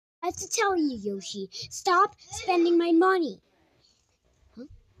I have to tell you, Yoshi, stop spending my money. Huh?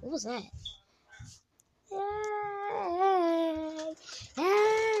 What was that? Hey,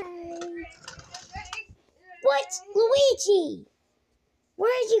 hey. What? Luigi!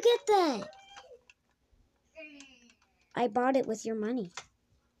 Where did you get that? I bought it with your money.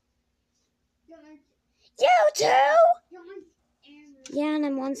 You too? Yeah, and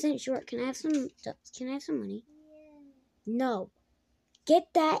I'm 1 cent short. Can I have some money? No.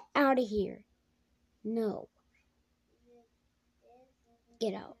 Get that out of here. No.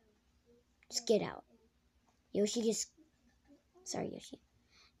 Get out. Just get out. Yoshi, sorry, Yoshi.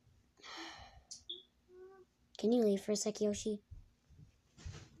 Can you leave for a sec, Yoshi?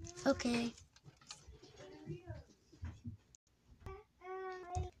 Okay.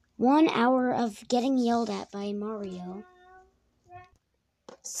 1 hour of getting yelled at by Mario.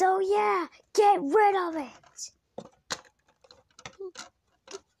 So yeah, get rid of it.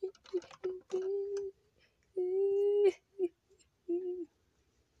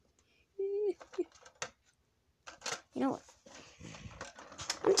 You know what?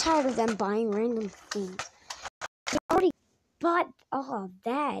 I'm tired of them buying random things. They already bought all of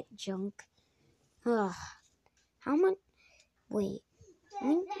that junk. Ugh. How much? Wait.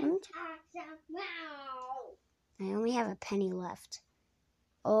 I only have a penny left.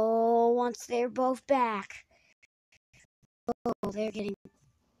 Oh, once they're both back. Oh, they're getting...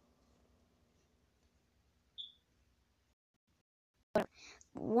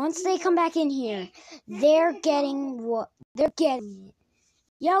 Once they come back in here, they're getting what? They're getting it.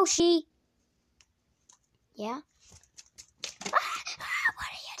 Yoshi! Yeah? What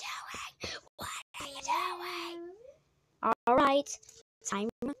are you doing? What are you doing? Alright. Time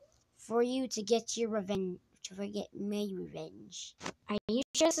for you to get your revenge. To get my revenge. Are you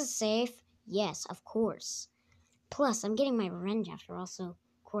sure this is safe? Yes, of course. Plus, I'm getting my revenge after all, so of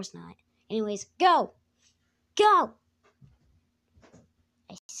course not. Anyways, go! Go!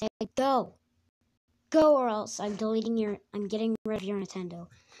 I said go. Go or else I'm getting rid of your Nintendo.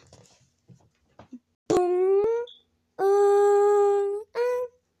 Boom!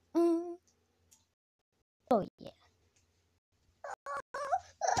 Oh yeah.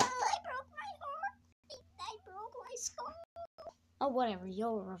 I broke my heart. I broke my skull. Oh, whatever.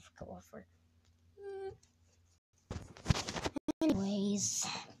 You'll go for it. Anyways.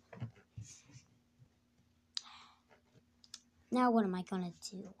 Now what am I gonna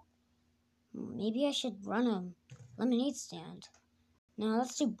do? Maybe I should run a lemonade stand. No,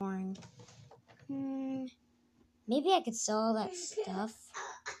 that's too boring. Maybe I could sell all that stuff.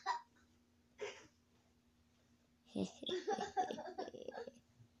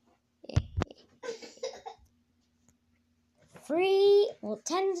 Free? Well,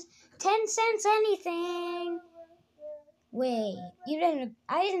 10 cents anything. Wait,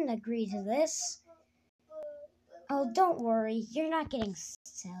 I didn't agree to this. Oh, don't worry, you're not getting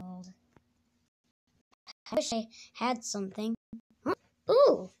sold. I wish I had something. Huh?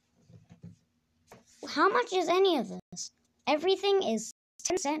 Ooh! How much is any of this? Everything is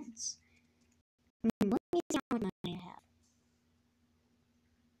 10 cents. Let me see how much money I have.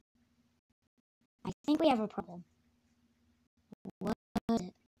 I think we have a problem. What is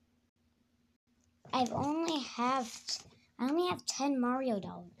it? I only have 10 Mario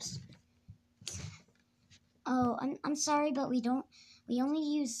dollars. Oh, I'm sorry, but we only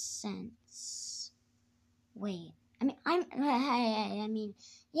use cents. Wait.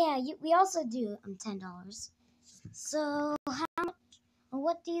 Yeah, we also do $10. So,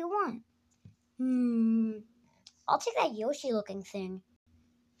 what do you want? I'll take that Yoshi looking thing.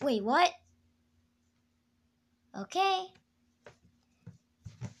 Wait, what? Okay.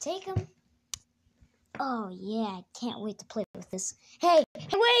 Take him. Oh yeah, I can't wait to play with this. Hey,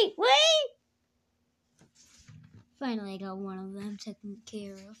 wait! Finally, I got one of them taken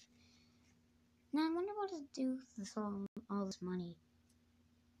care of. Now, I wonder what to do with all this money.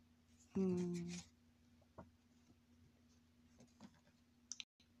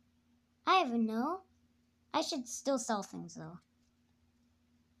 I don't know. I should still sell things, though.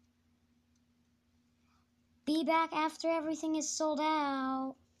 Be back after everything is sold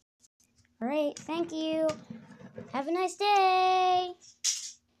out. Alright, thank you. Have a nice day.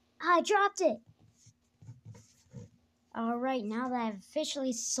 I dropped it. Alright, now that I've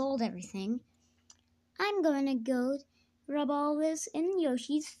officially sold everything, I'm going to go rub all this in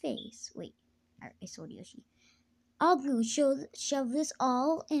Yoshi's face. Wait, I sold Yoshi. I'll go shove this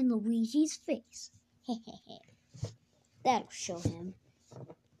all in Luigi's face. That'll show him.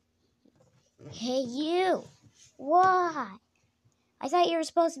 Hey, you. Why? I thought you were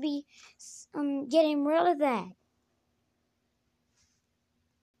supposed to be getting rid of that.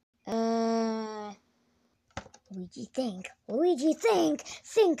 Luigi, think. Luigi, think.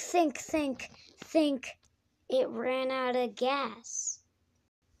 Think. It ran out of gas.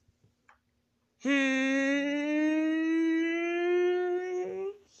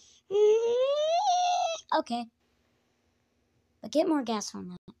 Okay. But get more gas on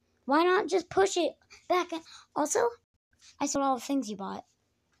that. Why not just push it back? Also, I sold all the things you bought.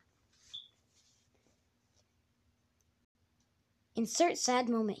 Insert sad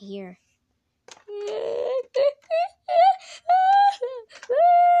moment here.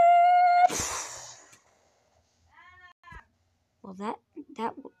 Well,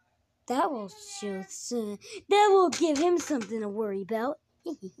 that will show. That will give him something to worry about.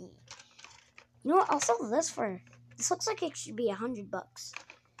 You know what? I'll sell this for. This looks like it should be $100.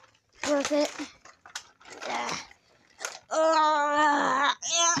 Worth it.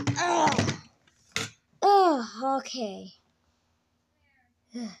 Oh, okay.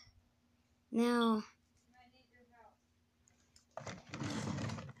 Now.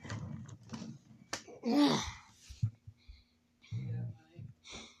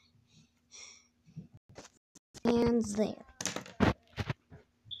 Hands there.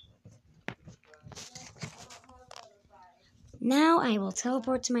 Now I will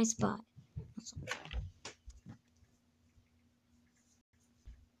teleport to my spot.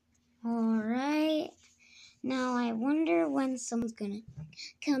 Alright. Now I wonder when someone's gonna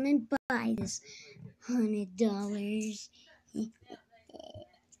come and buy this $100.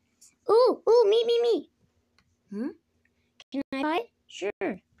 Ooh, me. Huh? Can I buy it? Sure.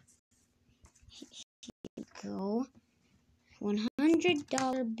 Here you go.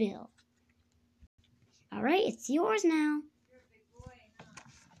 $100 bill. Alright, it's yours now.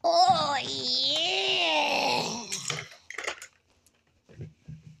 Oh, yeah!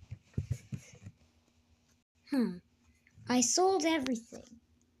 I sold everything.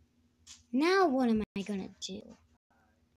 Now what am I gonna do?